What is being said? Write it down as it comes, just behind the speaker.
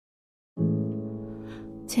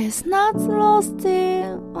Chestnuts roasting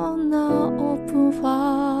on the open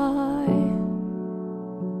fire.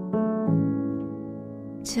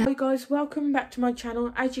 Hi guys, welcome back to my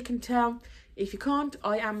channel. As you can tell, if you can't,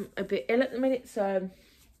 I am a bit ill at the minute, so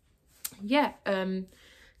yeah,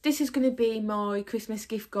 this is going to be my Christmas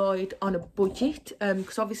gift guide on a budget,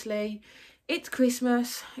 because obviously it's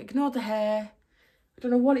Christmas. Ignore the hair, I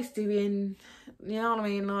don't know what it's doing, you know what I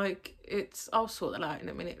mean, like, I'll sort that out in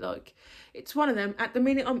a minute. Like, it's one of them. At the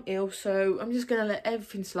minute I'm ill, so I'm just gonna let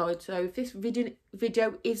everything slide. So if this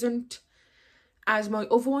video isn't as my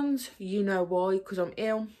other ones, you know why, because I'm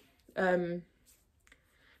ill.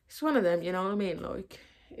 It's one of them, you know what I mean, like,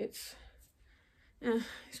 it's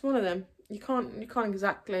one of them. You can't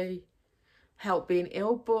exactly help being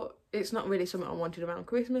ill, but it's not really something I wanted around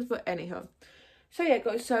Christmas. But anyhow, so yeah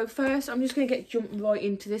guys, so first I'm just going to jump right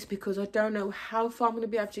into this because I don't know how far I'm going to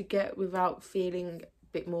be able to get without feeling a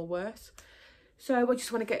bit more worse. So I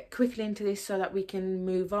just want to get quickly into this so that we can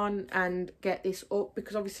move on and get this up,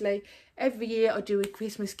 because obviously every year I do a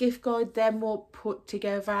Christmas gift guide. They're more put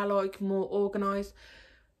together, like more organised,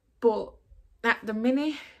 but at the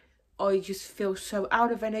minute I just feel so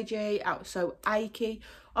out of energy, so achy.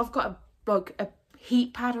 I've got a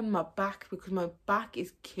heat pad on my back because my back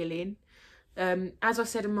is killing. As I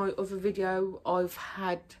said in my other video, I've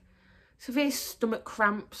had severe stomach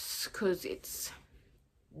cramps because it's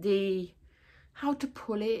how to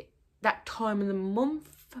pull it, that time of the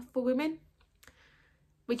month for women,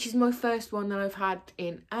 which is my first one that I've had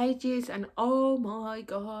in ages, and oh my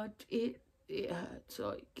god, it hurts,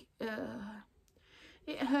 like,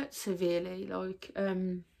 it hurts severely. Like,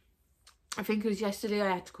 I think it was yesterday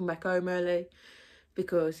I had to come back home early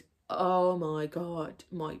because, oh my god,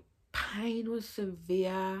 my pain was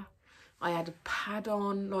severe. I had a pad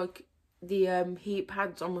on, like the heat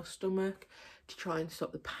pads on my stomach to try and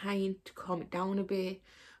stop the pain, to calm it down a bit.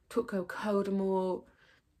 Took Codamol.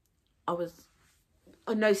 I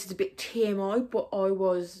know this is a bit TMI, but I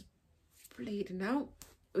was bleeding out,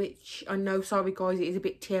 which I know, sorry guys, it is a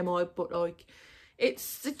bit TMI, but like,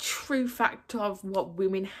 it's the true fact of what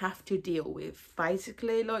women have to deal with,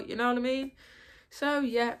 basically, like, you know what I mean? So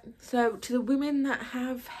yeah, so to the women that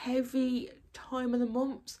have heavy time of the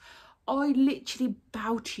months, I literally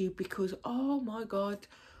bow to you, because oh my god,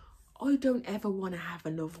 I don't ever want to have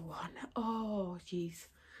another one. Oh jeez,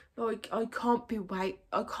 like, I can't wait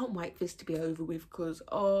for this to be over with, because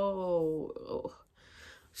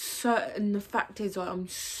so, and the fact is, like, I'm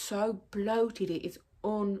so bloated, it is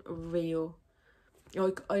unreal.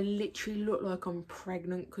 Like, I literally look like I'm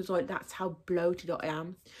pregnant, because like, that's how bloated I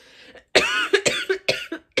am.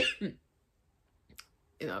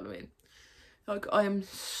 You know what I mean? Like, I am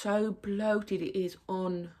so bloated, it is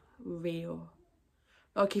unreal.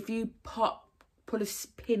 Like, if you put a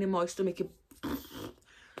pin in my stomach,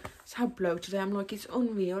 it's how bloated I am. Like, it's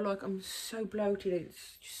unreal. Like, I'm so bloated,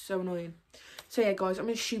 it's just so annoying. So yeah guys, I'm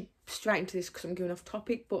going to shoot straight into this because I'm going off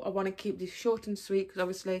topic, but I want to keep this short and sweet because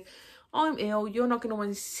obviously I'm ill. You're not going to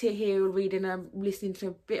want to sit here listening to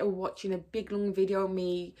a bit, or watching a big long video of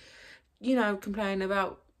me, you know, complaining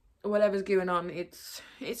about whatever's going on.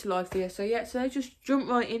 It's life here. So yeah, so let's just jump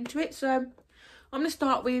right into it. So I'm going to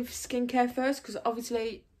start with skincare first, because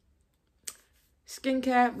obviously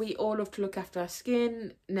skincare, we all love to look after our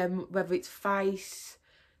skin, whether it's face,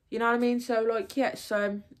 you know what I mean? So like, yeah,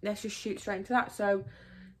 so let's just shoot straight into that. So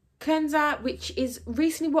cleanser, which is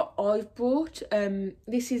recently what I've bought.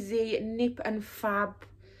 This is the Nip and Fab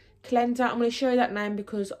cleanser. I'm going to show you that name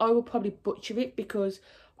because I will probably butcher it, because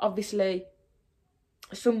obviously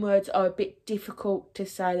some words are a bit difficult to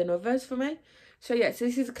say than others for me. So yeah, so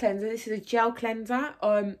this is a cleanser. This is a gel cleanser.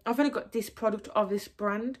 I've only got this product of this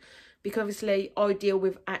brand because obviously I deal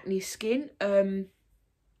with acne skin.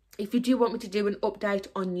 If you do want me to do an update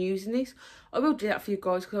on using this, I will do that for you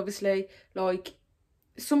guys, because obviously, like,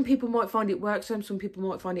 some people might find it works, some people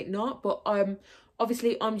might find it not, but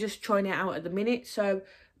obviously I'm just trying it out at the minute. So,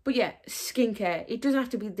 but yeah, skincare, it doesn't have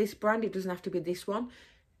to be this brand, it doesn't have to be this one.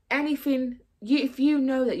 Anything, if you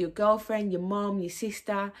know that your girlfriend, your mom, your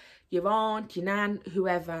sister, your aunt, your nan,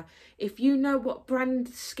 whoever, if you know what brand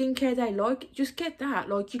skincare they like, just get that.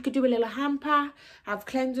 Like, you could do a little hamper, have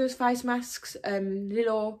cleansers, face masks,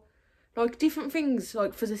 little, like, different things,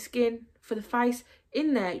 like, for the skin, for the face,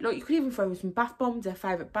 in there. Like, you could even throw some bath bombs, their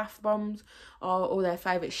favourite bath bombs, or their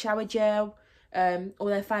favourite shower gel, or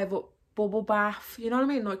their favourite bubble bath, you know what I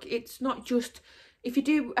mean? Like, it's not just, if you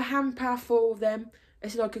do a hamper for them,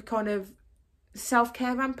 it's like a kind of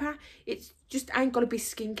self-care hamper. It's just ain't got to be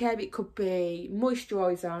skincare. It could be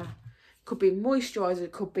moisturiser,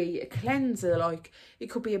 it could be a cleanser, like, it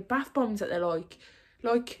could be a bath bombs that they like.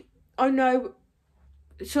 I know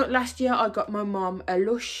So last year I got my mum a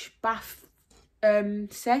Lush bath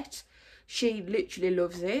set. She literally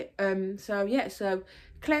loves it. So yeah, so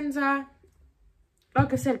cleanser,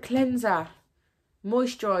 like I said, cleanser,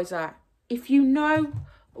 moisturiser. If you know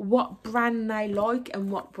what brand they like and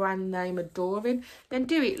what brand they're adoring, then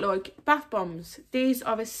do it. Like bath bombs, these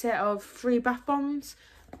are a set of 3 bath bombs,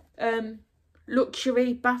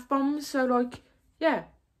 luxury bath bombs. So like, yeah,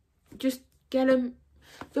 just get them.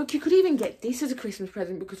 Look, you could even get this as a Christmas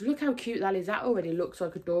present, because look how cute that is. That already looks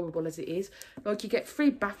like adorable as it is. Like, you get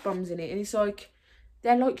 3 bath bombs in it, and it's like,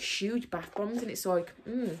 they're like huge bath bombs, and it's like,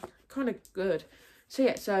 kind of good. So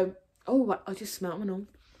yeah, so, oh, I just smelled them all.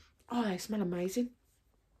 Oh, they smell amazing.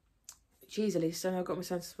 Jeez, Elisa, I got my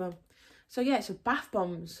sense as well. So yeah, so bath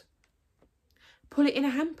bombs. Put it in a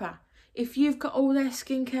hamper. If you've got all their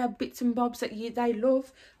skincare bits and bobs that they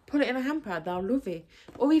love, put it in a hamper. They'll love it.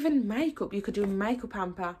 Or even makeup. You could do a makeup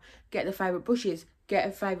hamper. Get the favourite brushes.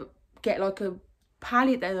 Get like a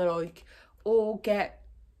palette that they like. Or get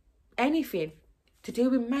anything to do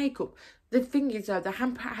with makeup. The thing is though, the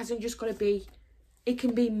hamper hasn't just got to be, it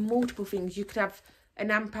can be multiple things. You could have an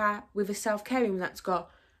hamper with a self-care room that's got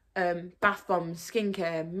bath bombs,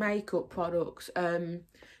 skincare, makeup products,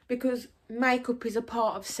 because makeup is a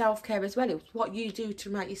part of self-care as well. It's what you do to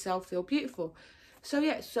make yourself feel beautiful. So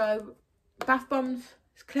yeah, so bath bombs,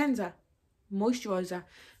 cleanser, moisturiser.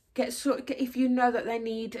 If you know that they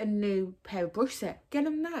need a new pair of brush set, get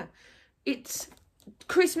them there. It's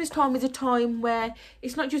Christmas time is a time where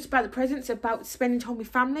it's not just about the presents, it's about spending time with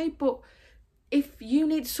family. But if you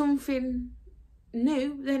need something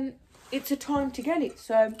new, then it's a time to get it.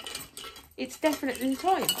 So it's definitely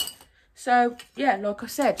time. So yeah, like I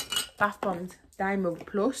said, bath bombs, Diamond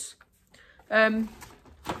Plus.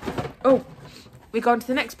 Oh, we go on to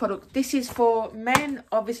the next product. This is for men,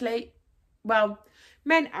 obviously. Well,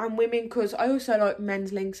 men and women, because I also like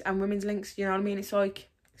men's links and women's links. You know what I mean? It's like,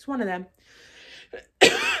 it's one of them.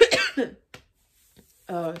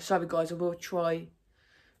 Oh, sorry guys, I will try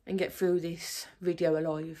and get through this video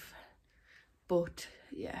alive. But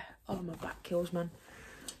yeah, oh, my back kills, man.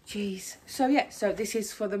 Jeez. So yeah, so this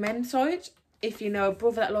is for the men's side. If you know a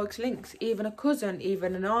brother that likes links, even a cousin,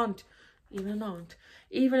 even an aunt, even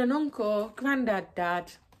an uncle, granddad,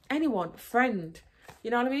 dad, anyone, friend,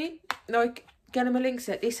 you know what I mean? Like, get them a link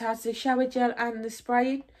set. This has the shower gel and the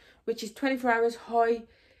spraying, which is 24 hours high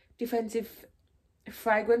defensive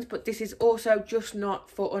fragrance, but this is also just not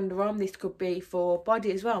for underarm. This could be for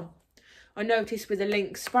body as well. I noticed with the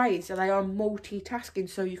link sprays that they are multitasking,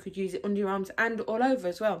 so you could use it under your arms and all over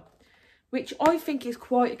as well, which I think is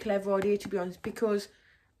quite a clever idea, to be honest, because,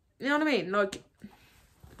 you know what I mean, like,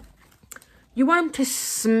 you want them to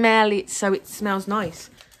smell it so it smells nice.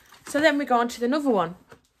 So then we go on to another one.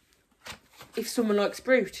 If someone likes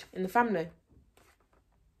Brute in the family,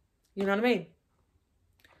 you know what I mean?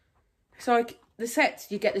 So like the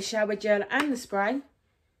sets, you get the shower gel and the spray,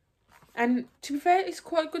 and to be fair, it's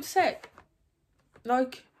quite a good set.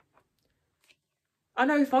 Like, I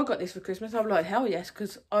know if I got this for Christmas, I'd be like, hell yes,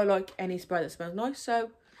 because I like any spray that smells nice,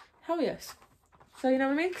 so hell yes. So, you know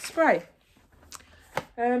what I mean? Spray.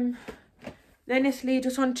 Then this leads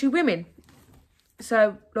us on to women.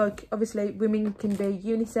 So, like, obviously, women can be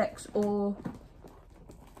unisex or...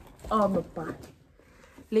 Oh, my back.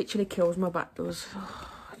 Literally kills my back, does.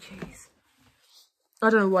 Oh, jeez.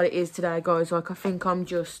 I don't know what it is today, guys. Like, I think I'm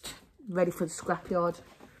just ready for the scrapyard.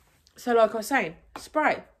 So, like I was saying,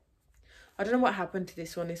 spray. I don't know what happened to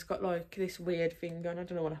this one. It's got, like, this weird thing on. I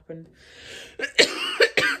don't know what happened.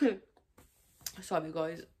 Sorry,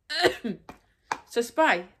 guys. So,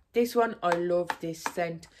 spray. This one, I love this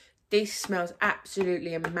scent. This smells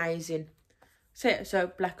absolutely amazing.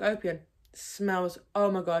 So, Black Opium smells,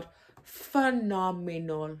 oh my God,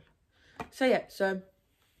 phenomenal. So, yeah, so,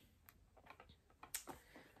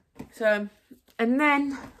 and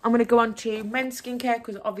then I'm going to go on to men's skincare,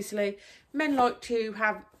 because obviously men like to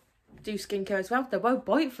do skincare as well. They won't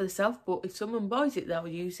buy it for themselves, but if someone buys it, they'll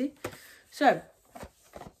use it. So,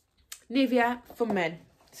 Nivea for men.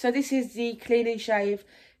 So this is the Clean and Shave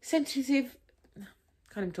Sensitive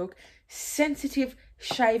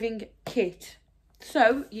Shaving Kit.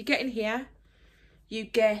 So you get in here, you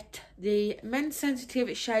get the Men's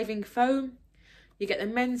Sensitive Shaving Foam, you get the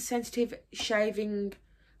Men's Sensitive Shaving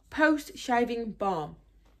Post-Shaving Balm.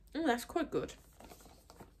 Oh, that's quite good.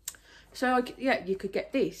 So, like, yeah, you could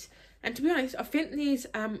get this. And to be honest, I think these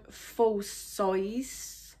full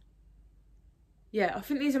size. Yeah, I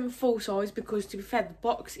think these are full size, because to be fair, the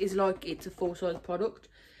box is like it's a full size product.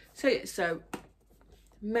 So, yeah, so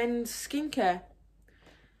men's skincare.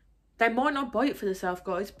 They might not buy it for themselves,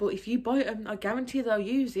 guys, but if you buy them, I guarantee they'll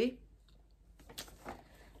use it.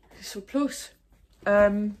 So plus,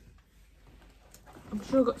 I'm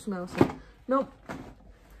sure I got some else in. No,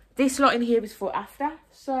 this lot in here is for after.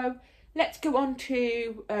 So let's go on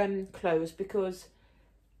to clothes, because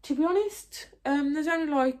to be honest, there's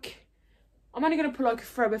only like, I'm only going to put like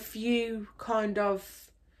throw a few kind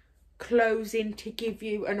of clothes in to give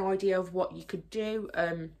you an idea of what you could do.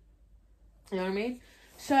 You know what I mean?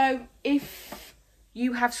 So if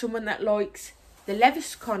you have someone that likes the leather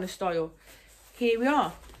kind of style, here we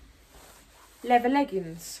are. Leather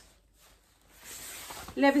leggings.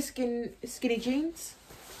 Leather skinny jeans.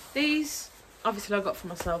 These, obviously I got for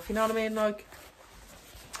myself, you know what I mean? Like,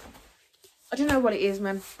 I don't know what it is,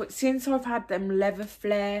 man, but since I've had them leather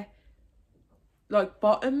flare, like,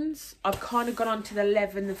 bottoms, I've kind of gone on to the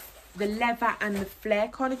leather and the flare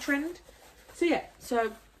kind of trend. So yeah,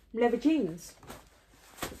 so leather jeans.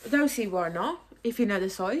 I don't see why not. If you know the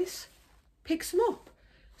size, pick some up.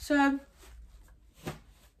 So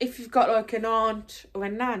if you've got like an aunt or a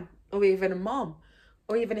nan or even a mom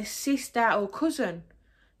or even a sister or cousin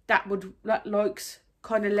that likes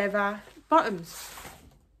kind of leather bottoms,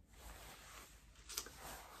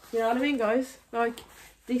 you know what I mean, guys? Like,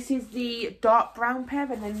 this is the dark brown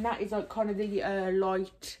pair, and then that is like kind of the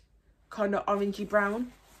light kind of orangey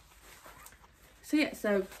brown. So yeah,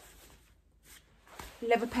 so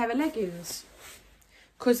leather pair of leggings,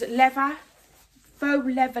 because faux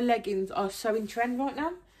leather leggings are so in trend right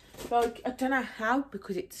now. Like, I don't know how,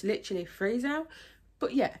 because it's literally freeze out,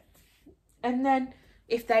 but yeah. And then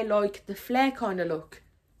if they like the flare kind of look,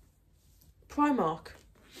 Primark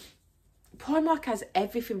has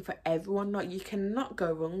everything for everyone. Like, you cannot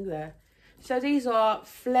go wrong there. So these are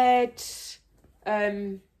flared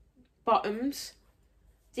bottoms.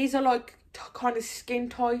 These are like kind of skin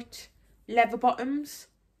tight leather bottoms.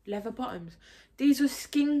 These are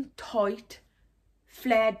skin tight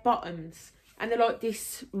flared bottoms, and they're like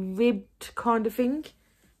this ribbed kind of thing.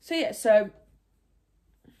 So yeah, so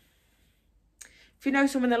if you know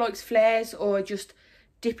someone that likes flares or just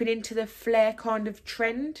dipping into the flare kind of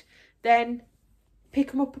trend, then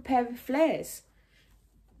pick them up a pair of flares.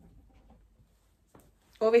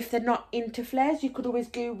 Or if they're not into flares, you could always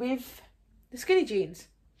go with the skinny jeans.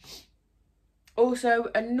 Also,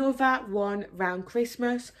 another one round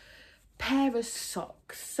Christmas, pair of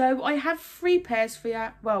socks. So I have 3 pairs for you.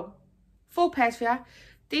 Well, 4 pairs for you.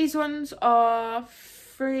 These ones are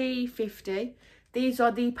 $3.50. These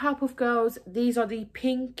are the Powerpuff Girls. These are the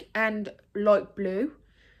pink and light blue.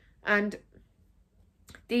 And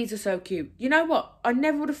these are so cute. You know what? I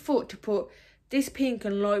never would have thought to put this pink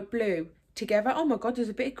and light blue together. Oh my god, there's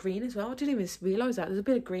a bit of green as well. I didn't even realise that. There's a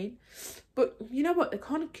bit of green. But you know what? They're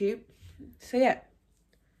kind of cute. So yeah.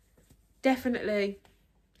 Definitely.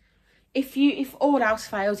 If all else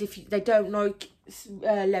fails, if they don't like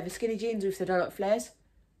leather skinny jeans, or if they don't like flares,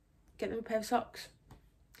 get them a pair of socks.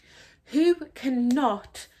 Who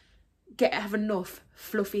cannot have enough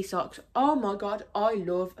fluffy socks? Oh my god, I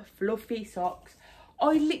love fluffy socks.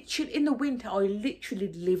 In the winter, I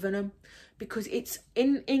literally live in them, because it's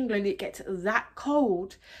in England, it gets that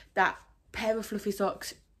cold, that pair of fluffy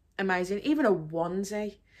socks, amazing. Even a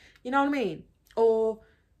onesie, you know what I mean? Or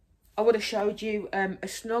I would have showed you a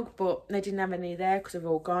snug, but they didn't have any there because they're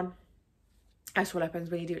all gone. That's what happens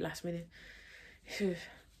when you do it last minute.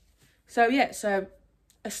 So yeah, so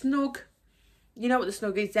a snug, you know what the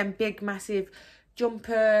snug is, them big massive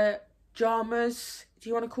jumper jammers, do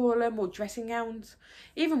you want to call them, or dressing gowns.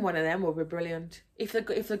 Even one of them will be brilliant. If they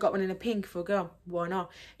got one in a pink for a girl, why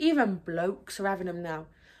not? Even blokes are having them now.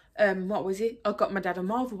 What was it? I got my dad a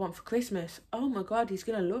Marvel one for Christmas. Oh my god, he's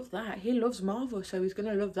gonna love that. He loves Marvel, so he's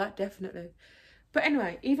gonna love that, definitely. But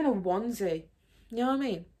anyway, even a onesie, you know what I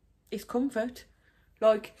mean? It's comfort.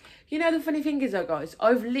 Like, you know, the funny thing is though, guys,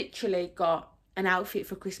 I've literally got an outfit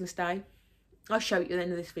for Christmas Day. I'll show you at the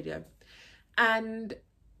end of this video. And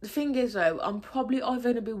the thing is though, I'm probably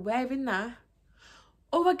either going to be wearing that,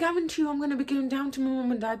 or I guarantee you I'm going to be going down to my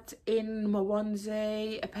mum and dad in my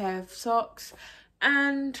onesie, a pair of socks,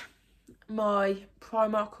 and my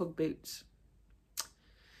Primark Hug boots.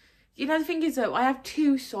 You know, the thing is though, I have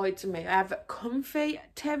 2 sides of me. I have comfy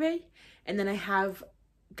Terry, and then I have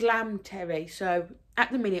glam Terry. So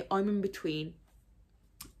at the minute, I'm in between,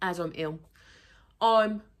 as I'm ill.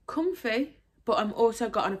 I'm comfy, but I'm also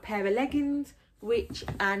got on a pair of leggings,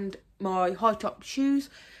 and my high top shoes,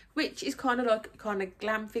 which is kind of like a kind of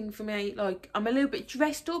glam thing for me. Like, I'm a little bit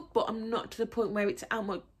dressed up, but I'm not to the point where it's out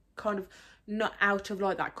my kind of, not out of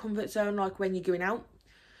like that comfort zone, like when you're going out.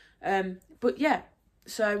 But yeah,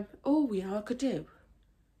 so you know, I could do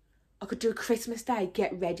a Christmas Day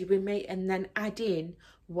get ready with me, and then add in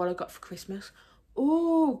what I got for Christmas.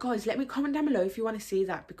 Oh, guys, let me comment down below if you want to see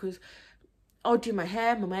that, because I'll do my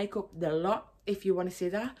hair, my makeup, the lot, if you want to see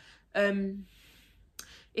that.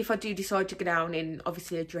 If I do decide to go down in,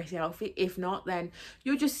 obviously, a dressy outfit. If not, then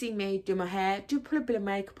you'll just see me do my hair, put a bit of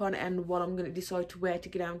makeup on, and what I'm going to decide to wear to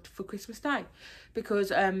go down for Christmas Day. Because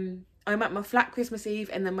I'm at my flat Christmas Eve,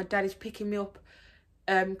 and then my dad is picking me up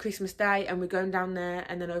Christmas Day, and we're going down there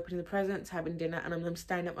and then opening the presents, having dinner, and I'm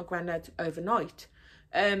staying at my granddad's overnight.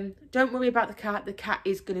 Don't worry about the cat. The cat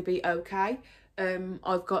is going to be okay.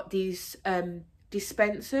 I've got these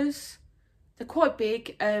dispensers. They're quite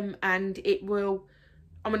big, and I'm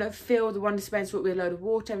going to fill the one dispenser up with a load of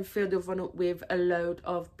water and fill the other one up with a load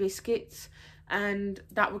of biscuits, and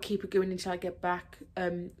that will keep it going until I get back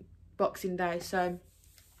Boxing Day. So,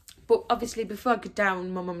 but obviously before I go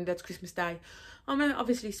down my mum and dad's Christmas Day, I'm going to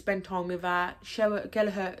obviously spend time with her, show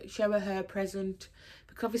her her present,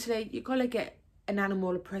 because obviously you got to get an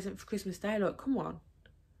animal a present for Christmas Day. Like, come on.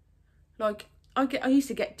 Like, I used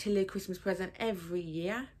to get Tilly a Christmas present every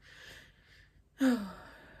year. Oh,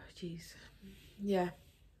 jeez. Yeah.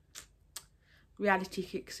 Reality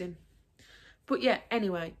kicks in. But yeah,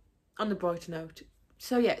 anyway, on the brighter note.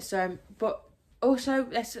 So yeah, but also,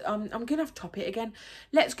 I'm going off topic again.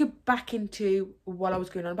 Let's go back into what I was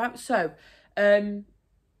going on about. So, going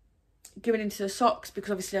into the socks, because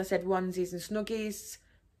obviously I said onesies and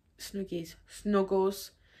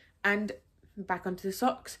snuggles, and back onto the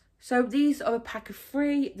socks. So these are a pack of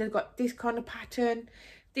 3. They've got this kind of pattern.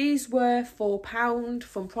 These were £4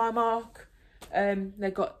 from Primark.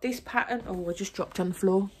 They got this pattern. Oh, I just dropped on the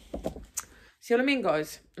floor. See what I mean,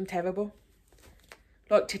 guys? I'm terrible.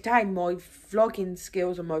 Like today, my vlogging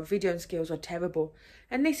skills and my videoing skills are terrible.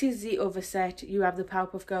 And this is the other set. You have the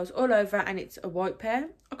Powerpuff Girls all over, and it's a white pair.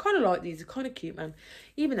 I kind of like these. They're kind of cute, man.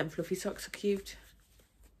 Even them fluffy socks are cute.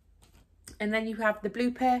 And then you have the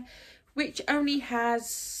blue pair, which only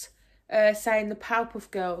has saying the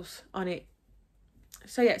Powerpuff Girls on it.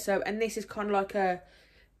 So yeah, and this is kind of like a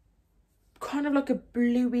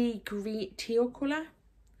bluey green teal colour.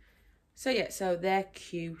 So yeah, so they're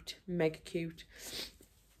cute, mega cute.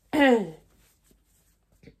 And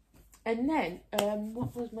then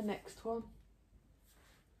what was my next one?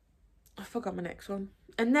 I forgot my next one.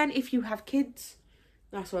 And then if you have kids,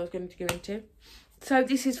 that's what I was going to go into. So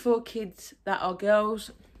this is for kids that are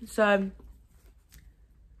girls. So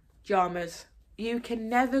pajamas. You can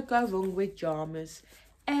never go wrong with pajamas.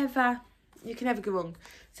 Ever. You can never go wrong.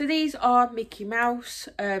 So these are Mickey Mouse.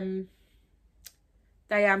 They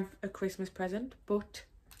am a Christmas present, but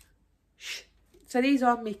shh. So these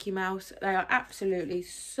are Mickey Mouse. They are absolutely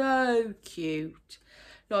so cute.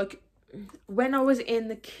 Like, when I was in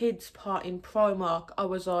the kids part in Primark, I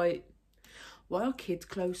was like, why are kids'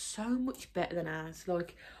 clothes so much better than ours?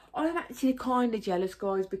 Like, I'm actually kind of jealous,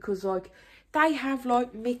 guys, because like they have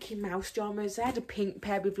like Mickey Mouse pajamas. They had a pink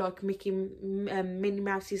pair with like Minnie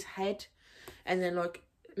Mouse's head, and then like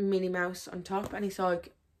Minnie Mouse on top, and it's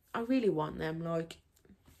like, I really want them. Like,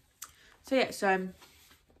 so yeah,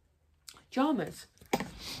 pajamas.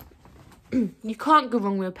 You can't go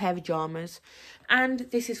wrong with a pair of pajamas. And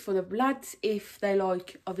this is for the lads if they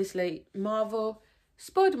like, obviously, Marvel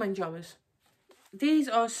Spider-Man pajamas. These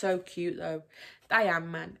are so cute though. They are,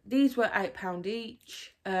 man. These were £8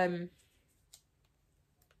 each. They're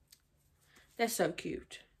so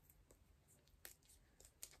cute.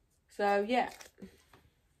 So yeah,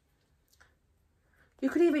 you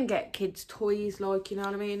could even get kids toys, like, you know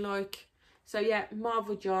what I mean, like. So yeah,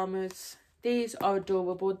 Marvel pajamas. These are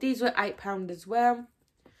adorable. These were £8 as well.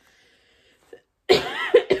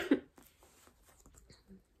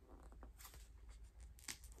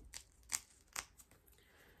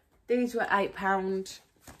 These were £8.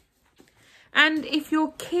 And if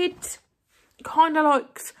your kid kind of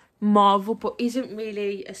likes Marvel but isn't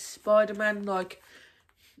really a Spider-Man, like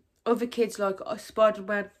other kids like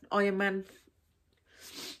Spider-Man, Iron Man,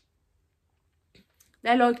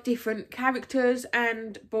 they're like different characters,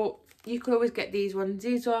 but you could always get these ones.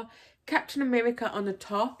 These are Captain America on the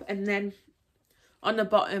top, and then on the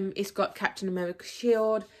bottom it's got Captain America's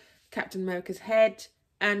shield, Captain America's head,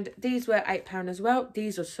 and these were £8 as well.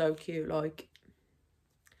 These are so cute, like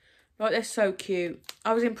they're so cute.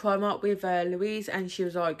 I was in Primark with Louise, and she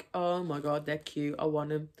was like, oh my god, they're cute, I want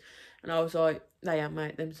them. And I was like, they are,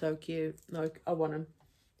 mate, they're so cute, like, I want them.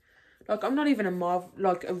 Like, I'm not even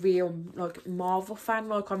a real Marvel fan.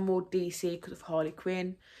 Like, I'm more DC because of Harley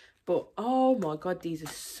Quinn. But, oh my god, these are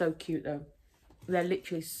so cute, though. They're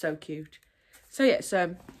literally so cute. So, yeah,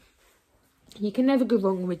 you can never go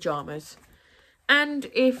wrong with pajamas. And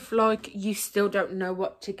if, like, you still don't know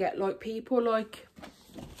what to get, like, people, like,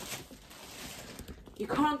 you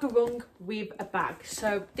can't go wrong with a bag.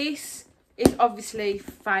 So this is obviously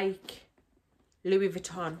fake Louis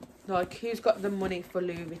Vuitton. Like, who's got the money for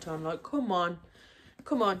Louis Vuitton? Like, come on.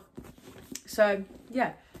 Come on. So,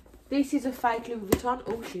 yeah. This is a fake Louis Vuitton.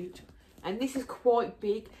 Oh, shoot. And this is quite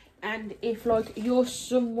big. And if, like, you're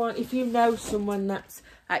someone... If you know someone that's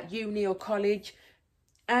at uni or college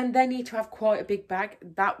and they need to have quite a big bag,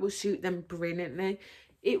 that will suit them brilliantly.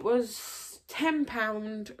 It was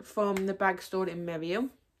 £10 from the bag store in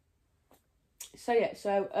Merriam. So, yeah.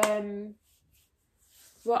 So,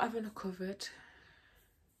 what haven't I covered?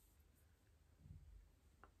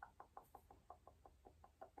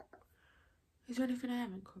 Is there anything I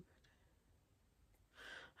haven't covered?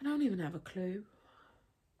 I don't even have a clue.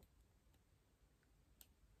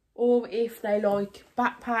 Or if they like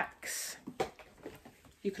backpacks,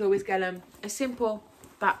 you could always get them a simple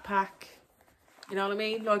backpack. You know what I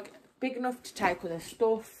mean? Like, big enough to take all their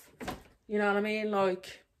stuff. You know what I mean?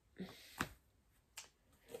 Like,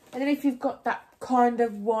 and then if you've got that kind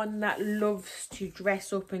of one that loves to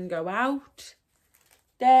dress up and go out,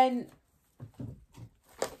 then...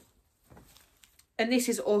 And this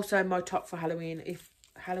is also my top for Halloween. If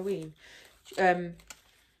Halloween,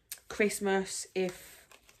 Christmas, if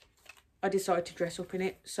I decide to dress up in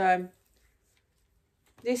it. So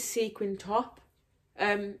this sequin top,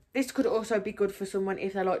 this could also be good for someone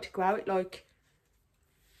if they like to go out. Like,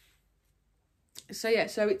 so yeah,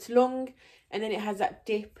 so it's long and then it has that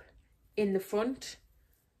dip in the front.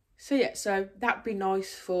 So yeah, so that'd be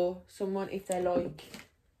nice for someone if they like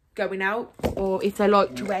going out or if they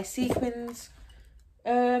like to wear sequins.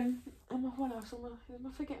 What else? Am I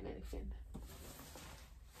forgetting anything?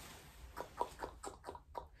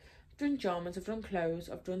 I've done pyjamas, I've done clothes,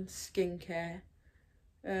 I've done skincare.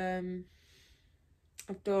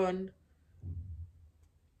 I've done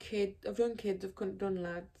kids, I've done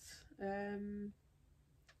lads.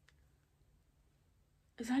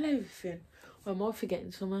 Is that everything? Or am I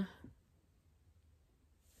forgetting something?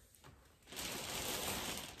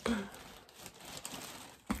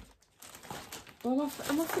 Well,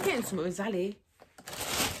 am I forgetting something with Zally?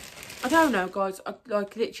 I don't know, guys.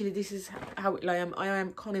 Like, literally, this is how I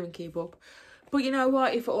am. Can't even keep up. But you know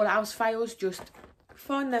what? If all else fails, just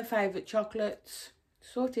find their favourite chocolates.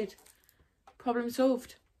 Sorted. Problem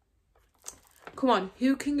solved. Come on.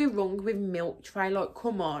 Who can go wrong with milk tray? Like,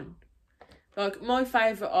 come on. Like, my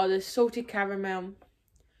favourite are the salted caramel,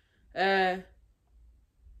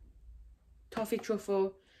 toffee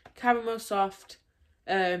truffle, caramel soft,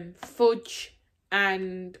 fudge,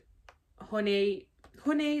 and honey.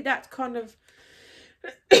 That's kind of...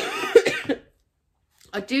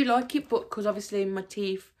 I do like it, but because obviously my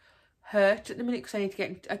teeth hurt at the minute because I need to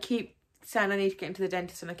get... I keep saying I need to get into the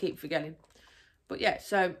dentist and I keep forgetting. But yeah,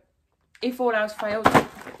 so if all else fails...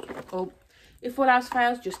 If all else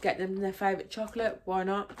fails, just get them their favourite chocolate. Why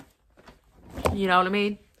not? You know what I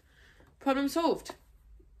mean? Problem solved.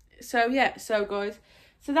 So yeah, so guys,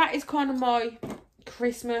 so that is kind of my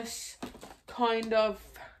Christmas kind of...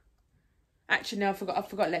 Actually, no, I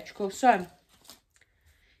forgot electrical. So,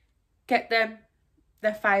 get them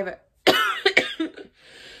their favourite...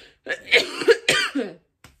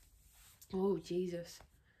 Oh, Jesus.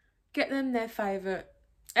 Get them their favourite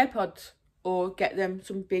AirPods or get them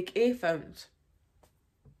some big earphones.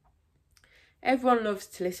 Everyone loves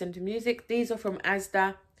to listen to music. These are from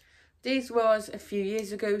Asda. These was a few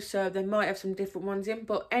years ago, so they might have some different ones in,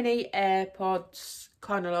 but any AirPods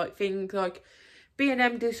kind of like things, like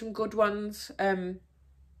B&M do some good ones.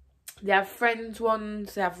 They have Friends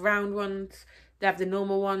ones, they have round ones, they have the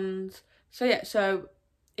normal ones. So yeah, so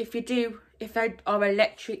if they are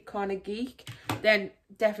electric kind of geek, then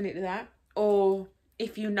definitely that. Or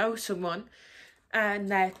if you know someone and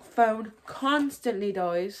their phone constantly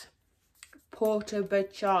dies, portable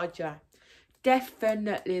charger,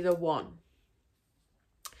 definitely the one.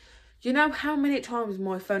 Do you know how many times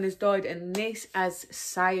my phone has died, and this has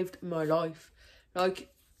saved my life?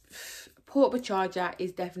 Like, portable charger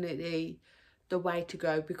is definitely the way to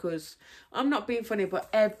go, because I'm not being funny, but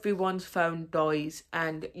everyone's phone dies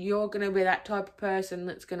and you're going to be that type of person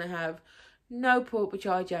that's going to have no portable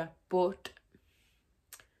charger, but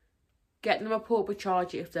get them a portable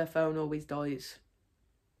charger if their phone always dies.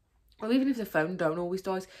 Or even if the phone don't always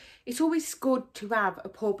dies, it's always good to have a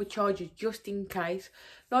portable charger just in case.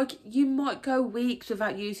 Like, you might go weeks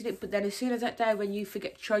without using it, but then as soon as that day when you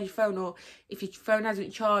forget to charge your phone, or if your phone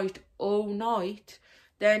hasn't charged all night,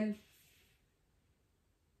 then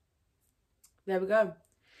there we go.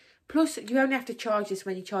 Plus, you only have to charge this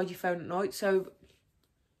when you charge your phone at night, so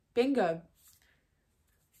bingo.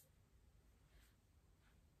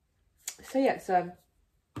 So yeah, so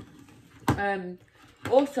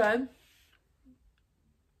Also,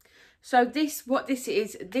 so what this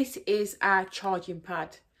is our charging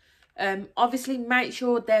pad. Obviously make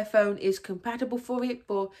sure their phone is compatible for it,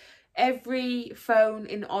 but every phone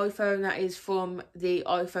in iPhone that is from the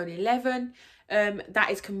iPhone 11 that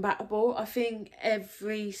is compatible. I think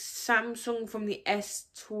every Samsung from the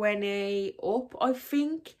S20 up, I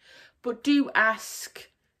think, but do ask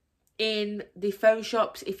in the phone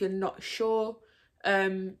shops if you're not sure,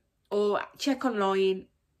 or check online,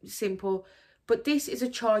 simple. But this is a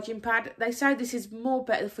charging pad. They say this is more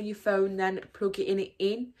better for your phone than plugging it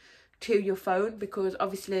in to your phone, because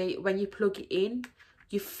obviously when you plug it in,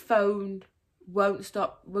 your phone will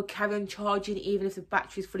carry on charging even if the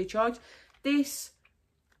battery is fully charged. This,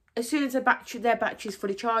 as soon as their battery is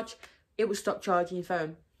fully charged, it will stop charging your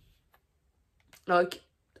phone. Like,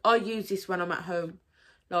 I use this when I'm at home.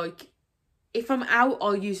 Like, if I'm out,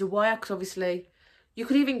 I'll use a wire, because obviously you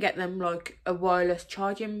could even get them like a wireless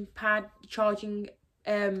charging portable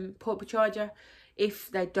charger if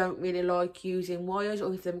they don't really like using wires,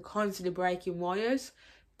 or if they're constantly breaking wires,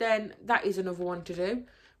 then that is another one to do.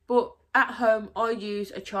 But at home, I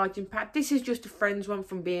use a charging pad. This is just a friend's one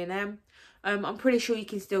from B&M. I'm pretty sure you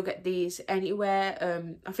can still get these anywhere.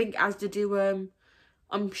 I think Asda do.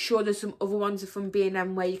 I'm sure there's some other ones from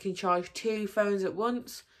B&M where you can charge 2 phones at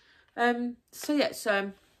once. So yeah,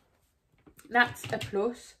 so that's a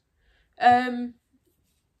plus.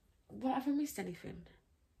 What, have I missed anything?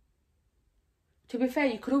 To be fair,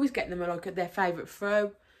 you could always get them like at their favourite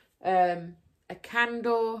throw. A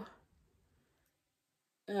candle.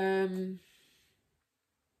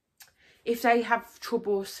 If they have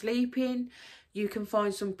trouble sleeping, you can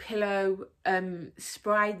find some pillow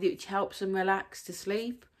spray which helps them relax to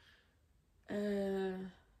sleep.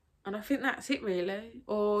 And I think that's it really.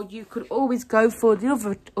 Or you could always go for the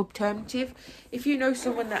other alternative. If you know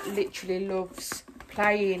someone that literally loves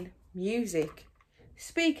playing music,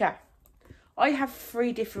 speaker. I have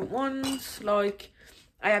 3 different ones. Like,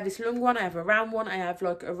 I have this long one, I have a round one, I have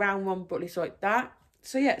like a round one but it's like that.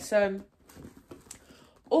 So yeah, so,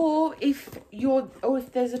 or if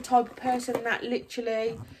there's a type of person that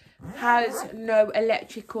literally has no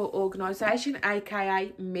electrical organisation,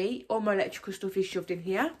 aka me, all my electrical stuff is shoved in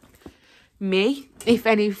here. Me, if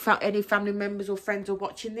any family members or friends are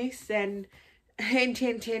watching this, then hint,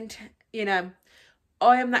 hint, hint, you know,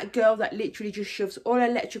 I am that girl that literally just shoves all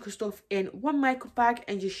electrical stuff in one makeup bag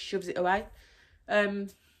and just shoves it away.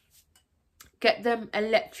 Get them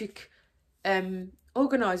electric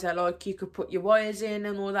organiser, like you could put your wires in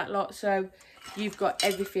and all that lot, so you've got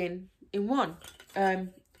everything in one. I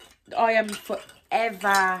am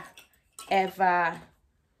forever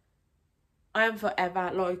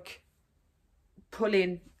like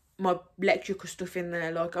pulling my electrical stuff in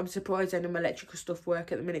there. Like, I'm surprised any of my electrical stuff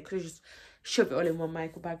work at the minute, because I just shove it all in one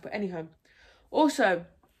makeup bag. But anyhow, also,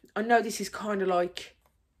 I know this is kind of like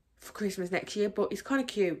for Christmas next year, but it's kind of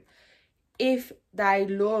cute. If they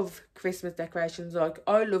love Christmas decorations, like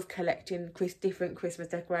I love collecting different Christmas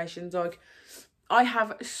decorations. Like, I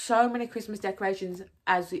have so many Christmas decorations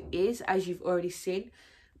as it is, as you've already seen,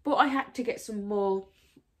 but I had to get some more.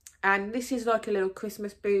 And this is like a little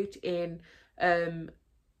Christmas boot in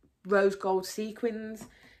rose gold sequins.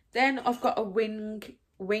 Then I've got a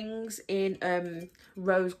wings in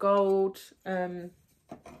rose gold, and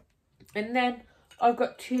then I've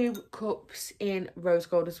got 2 cups in rose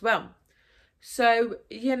gold as well. So,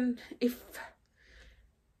 you know,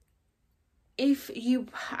 if you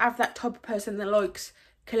have that type of person that likes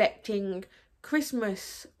collecting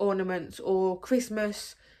Christmas ornaments or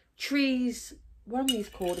Christmas trees, what are these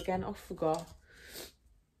called again? I forgot.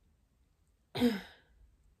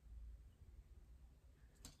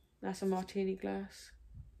 That's a martini glass.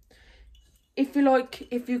 If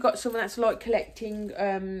you've got someone that's like collecting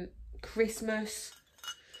Christmas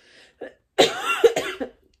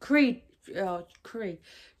tree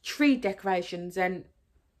decorations, and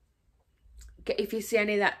if you see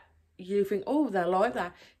any that you think, oh, they like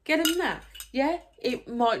that, get them that. Yeah, it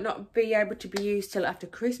might not be able to be used till after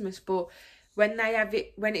Christmas, but when they have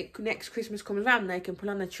it, next Christmas comes around, they can put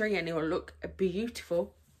on the tree and it will look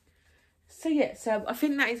beautiful. So yeah, so I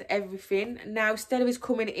think that is everything. Now Stella is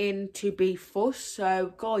coming in to be fuss,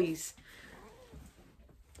 so guys,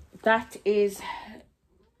 that is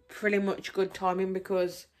pretty much good timing,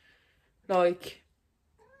 because like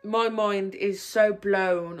my mind is so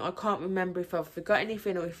blown. I can't remember if I've forgot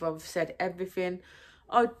anything or if I've said everything.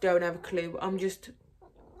 I don't have a clue. I'm just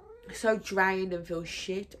so drained and feel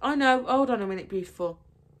shit. I know, hold on a minute, beautiful.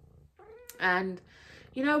 And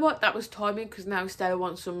you know what, that was timing, because now Stella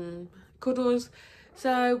wants some cuddles.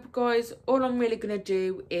 So guys, all I'm really gonna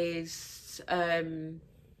do is just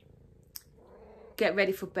get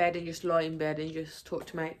ready for bed and just lie in bed and just talk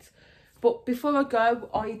to mates. But before I go,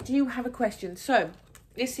 I do have a question. So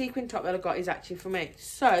this sequin top that I got is actually for me.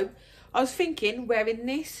 So I was thinking wearing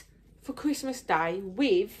this for Christmas Day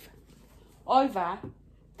with either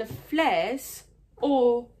the flares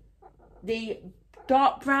or the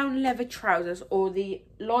dark brown leather trousers or the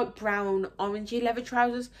light brown orangey leather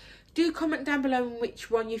trousers. Do comment down below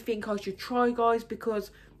which one you think I should try, guys,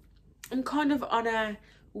 because I'm kind of on a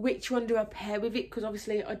which one do I pair with it, because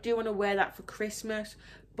obviously I do want to wear that for Christmas,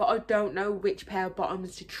 but I don't know which pair of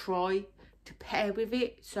bottoms to try to pair with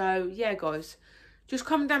it. So yeah, guys, just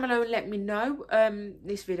comment down below and let me know.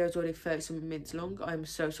 This video is already 30 minutes long. I'm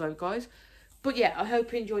so sorry, guys, but yeah, I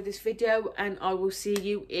hope you enjoyed this video, and I will see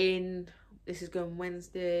you in, this is going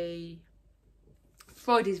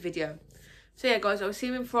Friday's video. So yeah, guys, I'll see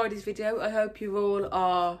you in Friday's video. I hope you all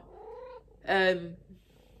are I'm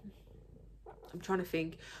trying to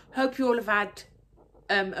think. Hope you all have had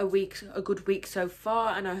a good week so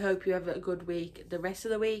far, and I hope you have a good week the rest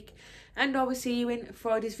of the week. And I will see you in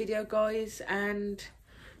Friday's video, guys. And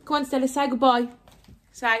come on, Stella, say goodbye.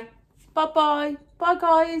 Say bye-bye. Bye,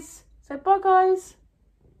 guys. Say bye, guys.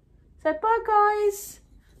 Say bye, guys.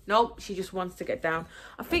 Nope, she just wants to get down.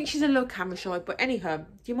 I think she's a little camera shy, but anyhow, do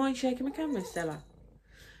you mind shaking my camera, Stella?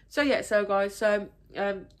 So yeah, so guys, so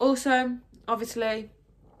also obviously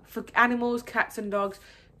for animals, cats and dogs,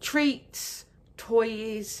 treats,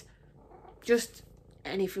 toys, just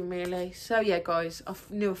anything really. So yeah, guys, I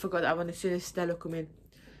knew I forgot that one as soon as Stella come in.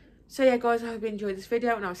 So yeah, guys, I hope you enjoyed this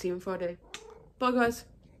video, and I'll see you on Friday. Bye, guys.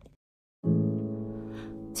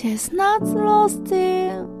 Chestnuts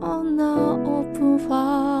roasting on the open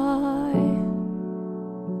fire.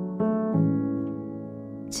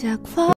 Jack